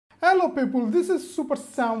Hello people, this is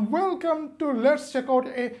SuperSam. Welcome to Let's Check Out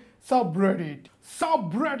a Subreddit.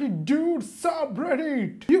 Subreddit, dude,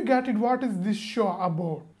 Subreddit. You get it, what is this show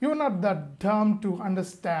about? You're not that dumb to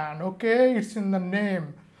understand, okay? It's in the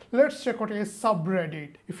name. Let's check out a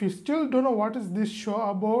subreddit. If you still don't know what is this show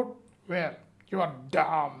about, well, you are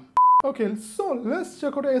dumb. Okay, so let's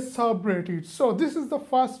check out a subreddit. So this is the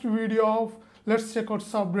first video of Let's Check Out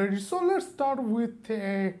Subreddit. So let's start with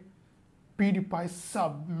a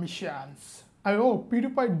PewdiepieSubmissions. I hope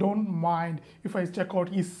PewDiePie don't mind if I check out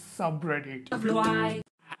his subreddit.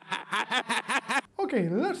 Okay,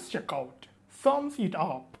 let's check out. Sums it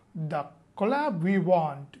up. The collab we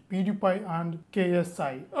want, PewDiePie and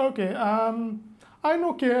KSI. Okay, I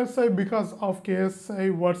know KSI because of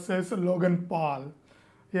KSI versus Logan Paul.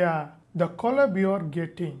 Yeah, the collab you are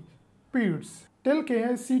getting. Pewds, tell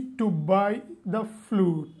KSI to buy the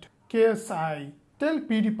flute. KSI, tell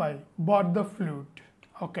PewDiePie bought the flute.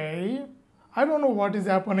 Okay, I don't know what is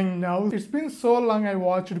happening now. It's been so long I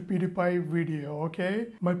watched PewDiePie video, okay?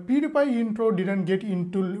 My PewDiePie intro didn't get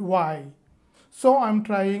into why. So I'm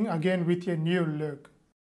trying again with a new look.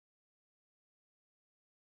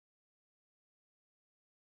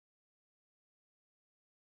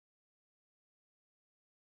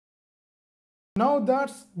 Now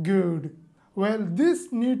that's good. Well,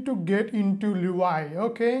 this need to get into Levi,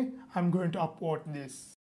 okay? I'm going to upload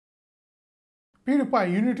this.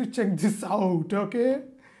 PewDiePie, you need to check this out, okay?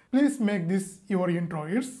 Please make this your intro,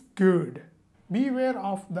 it's good. Beware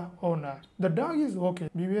of the owner. The dog is okay.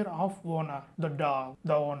 Beware of owner. The dog,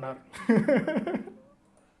 the owner.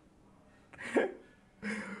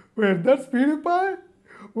 Wait, that's PewDiePie?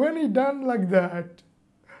 When he done like that?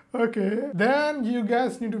 Okay, then you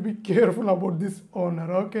guys need to be careful about this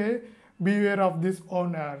owner, okay? Beware of this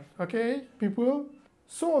owner, okay, people?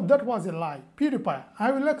 So that was a lie. PewDiePie,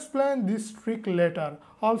 I will explain this trick later.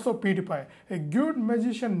 Also PewDiePie, a good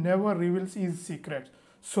magician never reveals his secrets.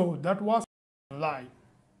 So that was a lie.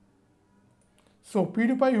 So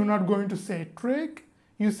PewDiePie, you're not going to say trick.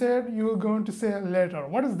 You said you were going to say later.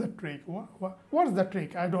 What is the trick? What is the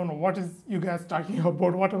trick? I don't know. What is you guys talking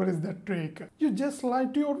about? Whatever is the trick. You just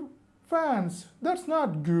lied to your fans. That's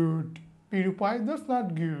not good. PewDiePie, that's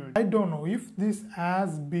not good. I don't know if this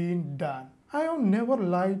has been done. I have never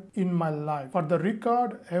lied in my life. For the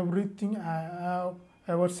record, everything I have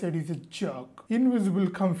ever said is a joke. Invisible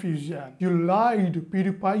confusion. You lied,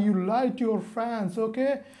 PewDiePie. You lied to your fans,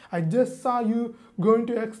 okay? I just saw you going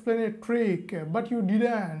to explain a trick, but you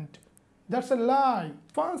didn't. That's a lie.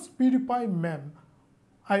 First PewDiePie meme.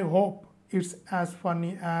 I hope it's as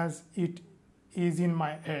funny as it is in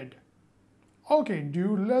my head. Okay,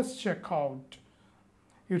 dude, let's check out.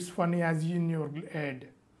 It's funny as in your head.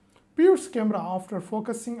 Pew's camera after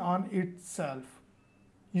focusing on itself.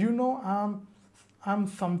 You know, I'm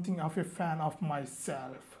something of a fan of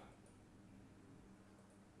myself.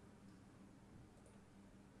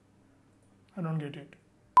 I don't get it.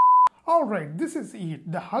 Alright, this is it.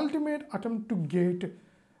 The ultimate attempt to get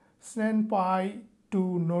Senpai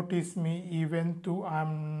to notice me even though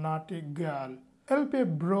I'm not a girl. Help a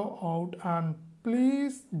bro out and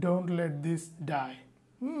please don't let this die.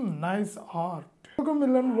 Nice art.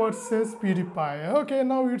 Cocomelon versus PewDiePie. Okay,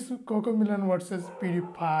 now it's Cocomelon versus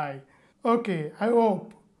PewDiePie. Okay, I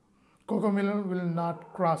hope Cocomelon will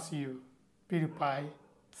not cross you, PewDiePie.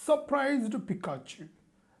 Surprised Pikachu.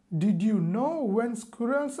 Did you know when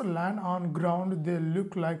squirrels land on ground they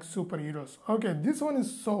look like superheroes? Okay, this one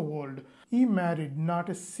is so old. He married, not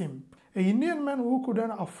a simp. An Indian man who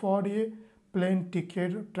couldn't afford a plane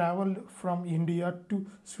ticket traveled from India to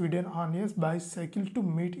Sweden on his bicycle to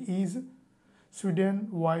meet his Sweden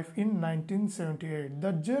wife in 1978.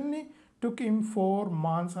 The journey took him 4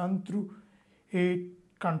 months and through 8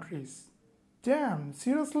 countries. Damn,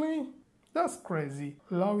 seriously? That's crazy.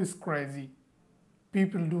 Love is crazy.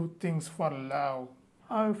 People do things for love.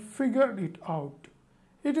 I figured it out.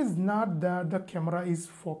 It is not that the camera is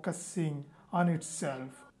focusing on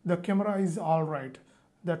itself. The camera is alright.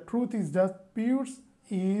 The truth is that Pew's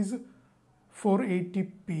is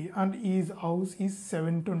 480p and his house is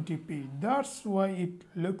 720p. That's why it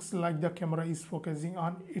looks like the camera is focusing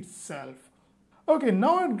on itself. Okay,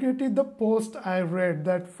 now I get it, the post I read,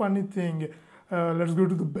 that funny thing. Let's go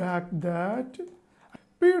to the back. That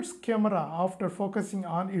Pew's camera after focusing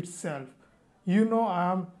on itself. You know,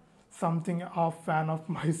 I'm something of fan of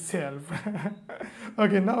myself.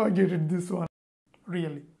 Okay, now I get it, this one.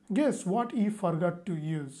 Really. Guess what he forgot to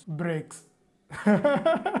use? Brakes.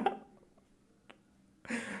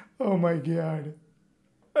 Oh my god.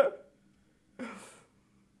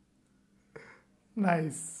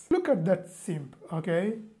 Nice. Look at that simp,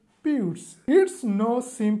 okay? Pewds. It's no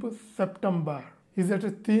Simp September. Is that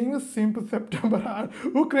a thing? Simp September?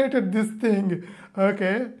 Who created this thing?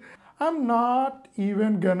 Okay. I'm not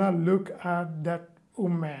even gonna look at that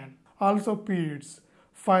woman. Also Pewds.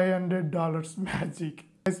 $500 magic.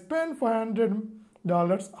 I spent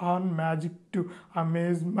 $500 on magic to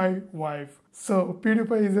amaze my wife. So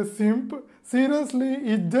PewDiePie is a simp? Seriously,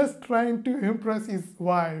 he's just trying to impress his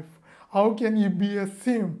wife. How can he be a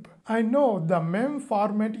simp? I know the meme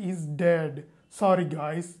format is dead. Sorry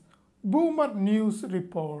guys. Boomer news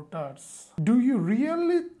reporters. Do you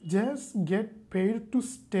really just get paid to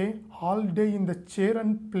stay all day in the chair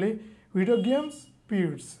and play video games?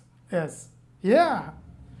 Pewds. Yes. Yeah.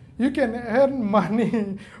 You can earn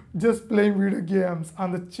money just playing video games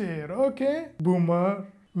on the chair, okay? Boomer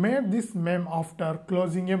made this meme after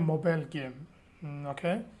closing a mobile game,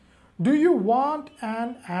 okay? Do you want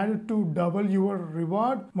an ad to double your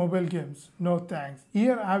reward? Mobile games, no thanks.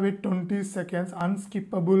 Here I have a 20 seconds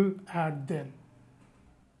unskippable ad then.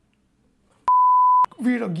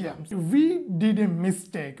 Video games. We did a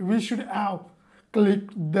mistake. We should have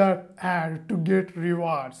clicked that ad to get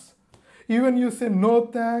rewards. Even you say no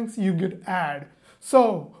thanks, you get ad.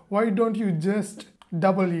 So why don't you just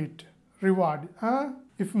double it? Reward. Huh?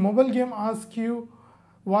 If mobile game asks you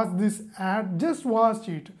watch this ad, just watch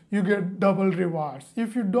it. You get double rewards.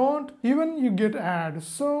 If you don't, even you get ad.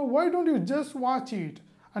 So why don't you just watch it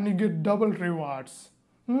and you get double rewards?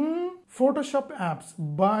 Photoshop apps.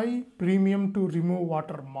 Buy premium to remove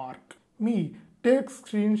watermark. Me, take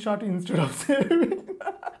screenshot instead of saving.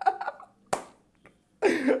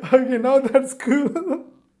 Okay, now that's cool.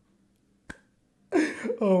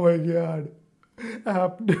 Oh my god.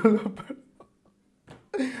 App developer.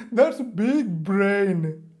 That's big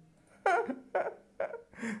brain.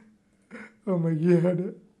 Oh my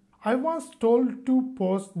god. I was told to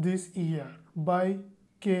post this year by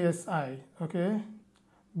KSI. Okay.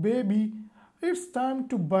 Baby, it's time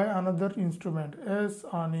to buy another instrument. Yes,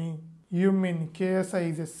 honey. You mean KSI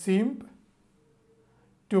is a simp?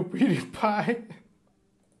 To PewDiePie?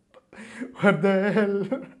 What the hell?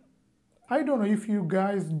 I don't know if you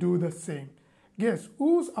guys do the same. Guess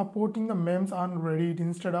who's uploading the memes on Reddit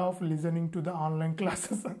instead of listening to the online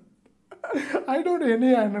classes? I don't do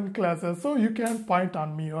any online classes, so you can't point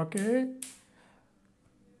on me, okay?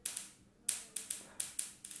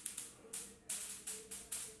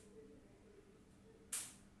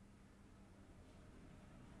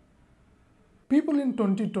 People in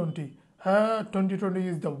 2020. 2020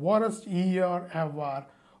 is the worst year ever.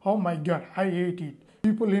 Oh my god, I hate it.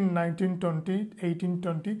 People in 1920,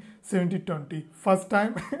 1820, 7020. First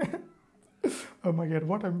time. Oh my god,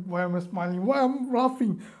 why am I smiling? Why am I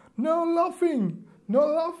laughing? No laughing. No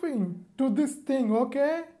laughing to this thing,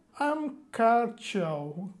 okay? I'm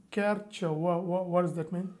Kerchow. What does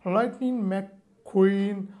that mean? Lightning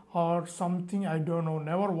McQueen or something, I don't know.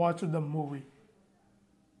 Never watched the movie.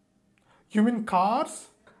 You mean Cars?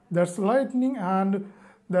 That's lightning and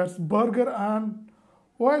that's burger and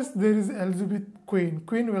why there is Elizabeth Queen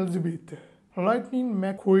Elizabeth. Lightning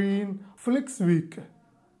McQueen Flicks Week.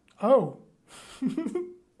 Oh.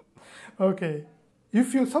 Okay.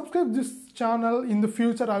 If you subscribe this channel in the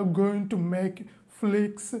future, I'm going to make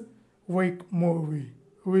Flicks Week movie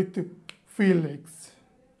with Felix.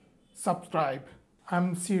 Subscribe.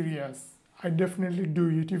 I'm serious. I definitely do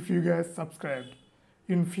it if you guys subscribed.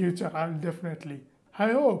 In future, I'll definitely.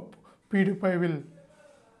 I hope PewDiePie will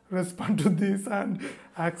respond to this and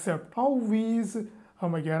accept. How is, oh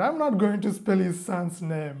my god, I'm not going to spell his son's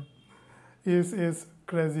name. Is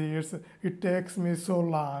crazy. It takes me so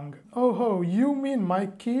long. Oh, you mean my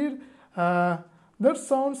kid? That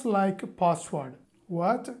sounds like a password.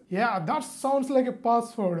 What? Yeah, that sounds like a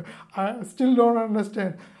password. I still don't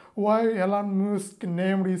understand why Elon Musk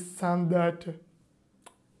named his son that.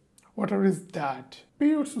 Whatever is that?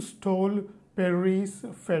 Pewds stole Perry's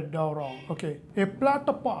fedora. Okay, a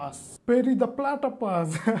platypus. Perry the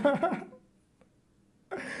platypus.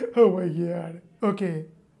 Oh my god. Okay,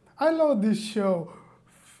 I love this show,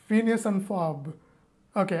 Phineas and Ferb.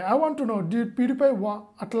 Okay, I want to know, did PewDiePie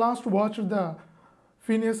at last watch the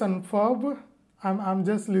Phineas and Ferb? I'm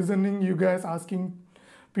just listening, you guys asking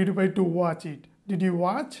PewDiePie to watch it. Did you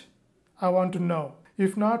watch? I want to know.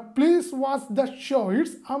 If not, please watch that show.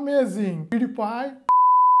 It's amazing. PewDiePie.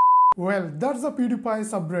 Well, that's the PewDiePie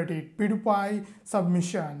subreddit. PewDiePie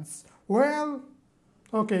submissions. Well,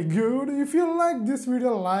 okay, good. If you like this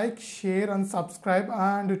video, like, share and subscribe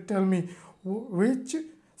and tell me which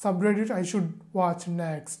subreddit I should watch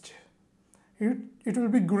next. It will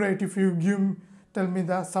be great if you tell me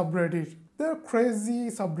the subreddit. There are crazy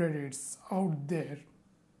subreddits out there.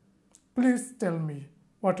 Please tell me.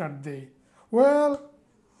 What are they? Well,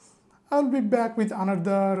 I'll be back with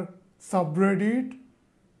another subreddit.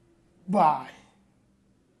 Bye.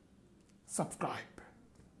 Subscribe.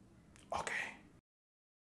 Okay.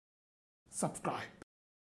 Subscribe.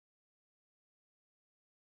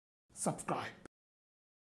 Subscribe.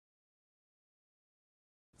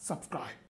 Subscribe.